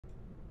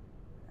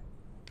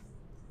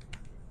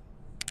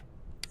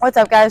What's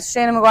up, guys?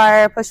 Shannon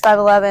McGuire,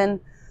 Push511.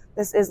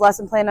 This is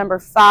lesson plan number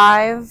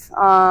 5,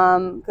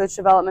 coach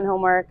development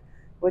homework,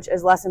 which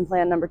is lesson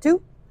plan number 2.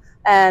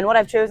 And what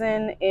I've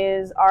chosen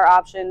is our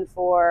option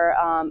for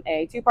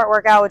a 2-part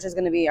workout, which is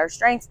going to be our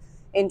strength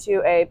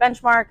into a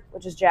benchmark,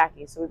 which is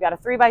Jackie. So we've got a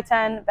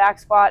 3x10 back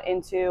squat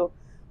into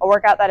a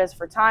workout that is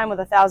for time with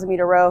a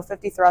 1,000-meter row,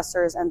 50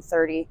 thrusters, and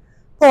 30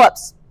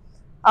 pull-ups.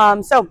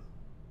 So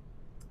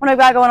what I've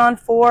got going on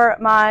for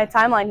my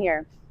timeline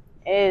here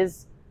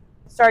is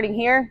starting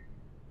here.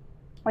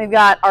 We've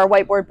got our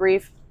whiteboard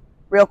brief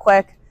real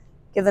quick,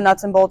 give the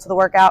nuts and bolts of the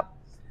workout,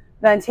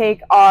 then take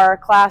our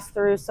class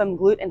through some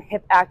glute and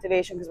hip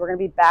activation because we're going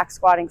to be back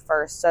squatting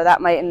first. So that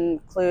might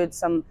include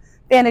some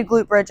banded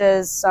glute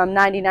bridges, some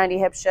 90-90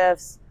 hip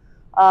shifts,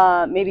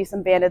 maybe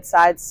some banded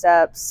side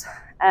steps,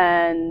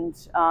 and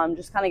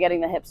just kind of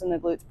getting the hips and the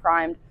glutes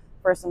primed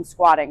for some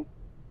squatting.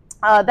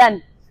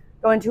 Then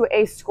go into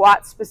a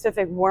squat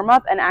specific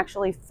warm-up and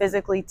actually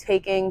physically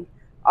taking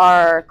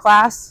our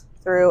class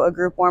through a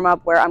group warm-up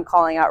where I'm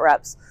calling out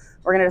reps.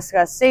 We're going to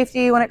discuss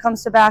safety when it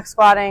comes to back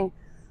squatting.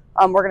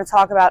 We're going to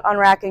talk about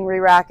unracking,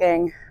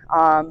 re-racking,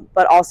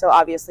 but also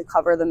obviously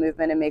cover the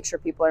movement and make sure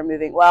people are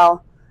moving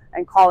well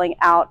and calling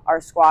out our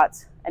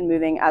squats and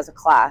moving as a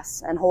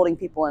class and holding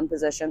people in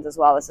positions as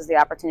well. This is the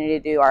opportunity to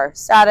do our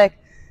static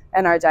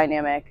and our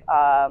dynamic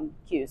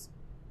cues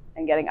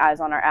and getting eyes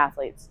on our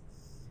athletes.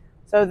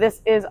 So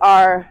this is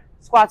our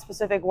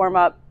squat-specific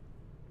warm-up.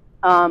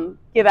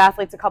 Give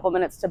athletes a couple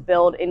minutes to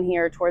build in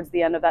here towards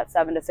the end of that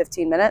 7 to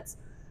 15 minutes.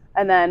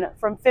 And then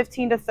from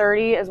 15 to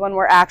 30 is when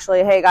we're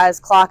actually, hey guys,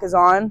 clock is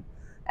on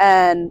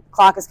and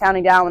clock is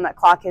counting down. When that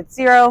clock hits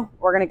 0,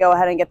 we're going to go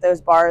ahead and get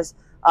those bars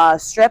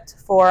stripped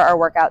for our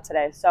workout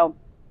today. So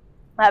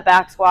that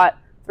back squat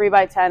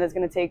 3x10 is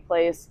going to take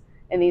place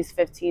in these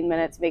 15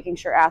 minutes, making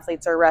sure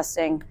athletes are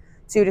resting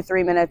 2 to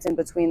 3 minutes in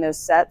between those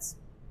sets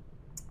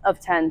of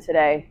 10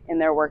 today in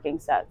their working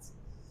sets.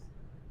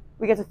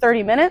 We get to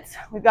 30 minutes.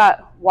 We've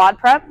got WOD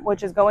prep,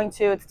 which is going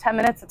to, it's 10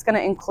 minutes. It's going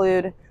to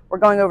include, we're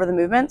going over the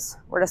movements.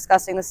 We're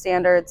discussing the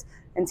standards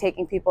and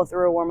taking people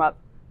through a warm-up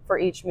for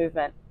each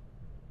movement.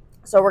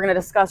 So we're going to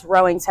discuss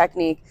rowing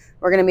technique.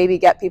 We're going to maybe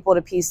get people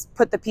to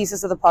put the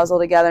pieces of the puzzle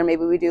together.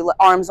 Maybe we do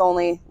arms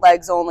only,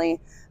 legs only,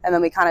 and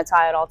then we kind of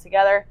tie it all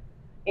together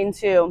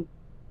into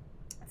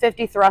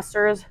 50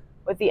 thrusters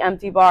with the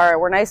empty bar.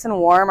 We're nice and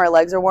warm. Our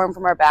legs are warm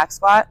from our back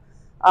squat.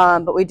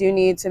 But we do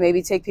need to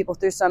maybe take people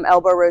through some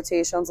elbow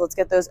rotations. Let's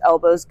get those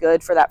elbows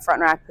good for that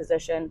front rack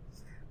position.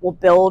 We'll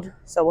build.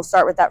 So we'll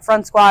start with that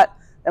front squat,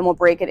 then we'll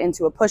break it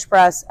into a push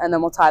press, and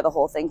then we'll tie the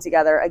whole thing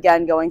together.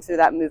 Again, going through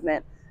that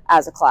movement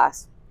as a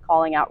class,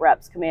 calling out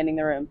reps, commanding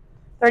the room.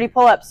 30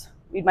 pull-ups.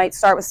 We might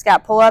start with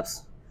scap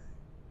pull-ups,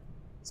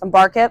 some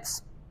bar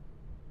kips,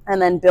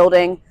 and then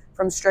building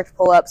from strict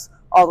pull-ups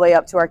all the way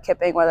up to our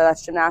kipping, whether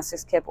that's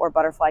gymnastics kip or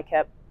butterfly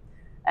kip,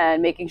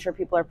 and making sure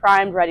people are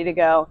primed, ready to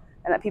go,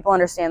 and that people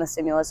understand the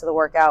stimulus of the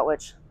workout,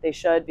 which they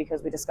should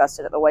because we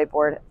discussed it at the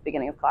whiteboard at the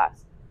beginning of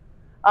class.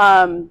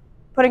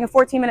 Putting a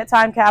 14-minute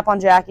time cap on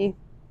Jackie.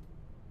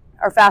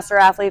 Our faster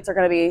athletes are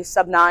going to be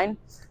sub 9.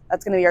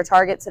 That's going to be our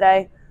target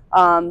today.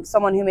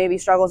 Someone who maybe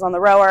struggles on the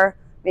rower,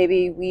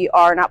 maybe we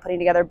are not putting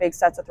together big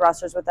sets of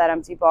thrusters with that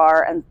empty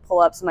bar, and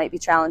pull-ups might be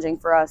challenging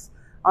for us.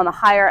 On the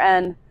higher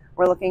end,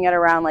 we're looking at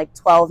around like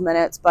 12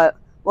 minutes, but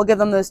we'll give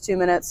them those 2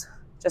 minutes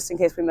just in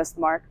case we miss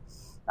the mark.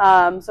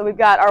 So we've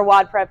got our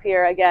WOD prep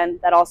here. Again,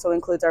 that also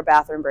includes our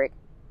bathroom break.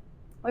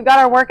 We've got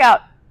our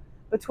workout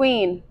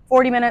between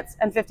 40 minutes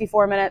and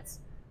 54 minutes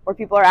where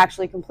people are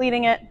actually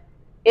completing it.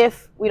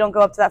 If we don't go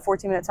up to that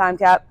 14-minute time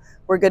cap,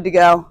 we're good to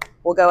go.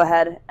 We'll go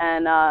ahead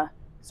and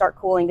start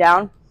cooling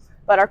down.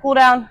 But our cool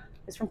down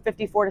is from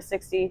 54 to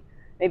 60.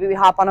 Maybe we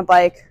hop on a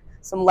bike,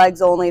 some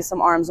legs only, some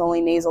arms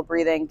only, nasal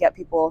breathing, get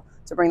people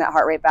to bring that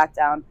heart rate back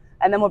down.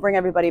 And then we'll bring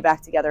everybody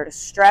back together to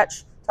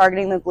stretch,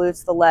 targeting the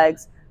glutes, the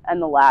legs, and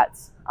the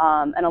lats,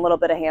 and a little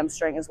bit of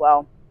hamstring as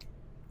well,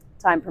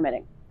 time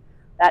permitting.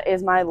 That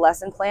is my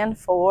lesson plan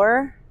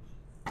for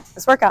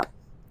this workout.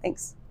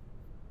 Thanks.